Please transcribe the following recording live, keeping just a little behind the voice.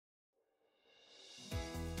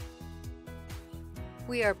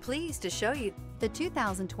We are pleased to show you the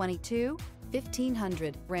 2022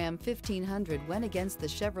 1500. Ram 1500 went against the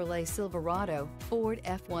Chevrolet Silverado, Ford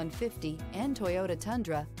F-150, and Toyota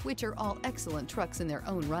Tundra, which are all excellent trucks in their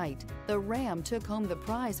own right. The Ram took home the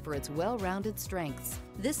prize for its well-rounded strengths.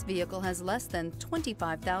 This vehicle has less than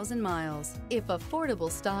 25,000 miles. If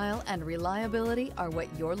affordable style and reliability are what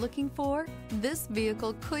you're looking for, this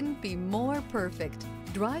vehicle couldn't be more perfect.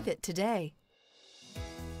 Drive it today.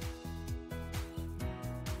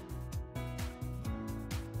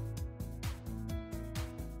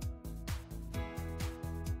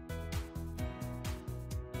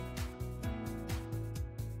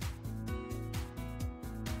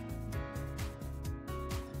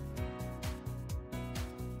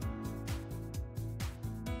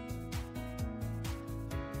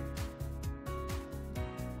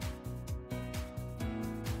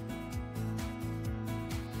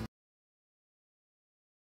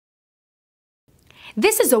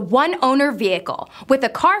 This is a one-owner vehicle with a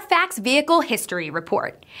Carfax Vehicle History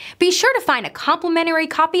Report. Be sure to find a complimentary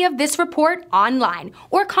copy of this report online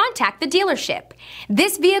or contact the dealership.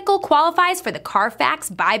 This vehicle qualifies for the Carfax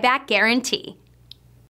Buyback Guarantee.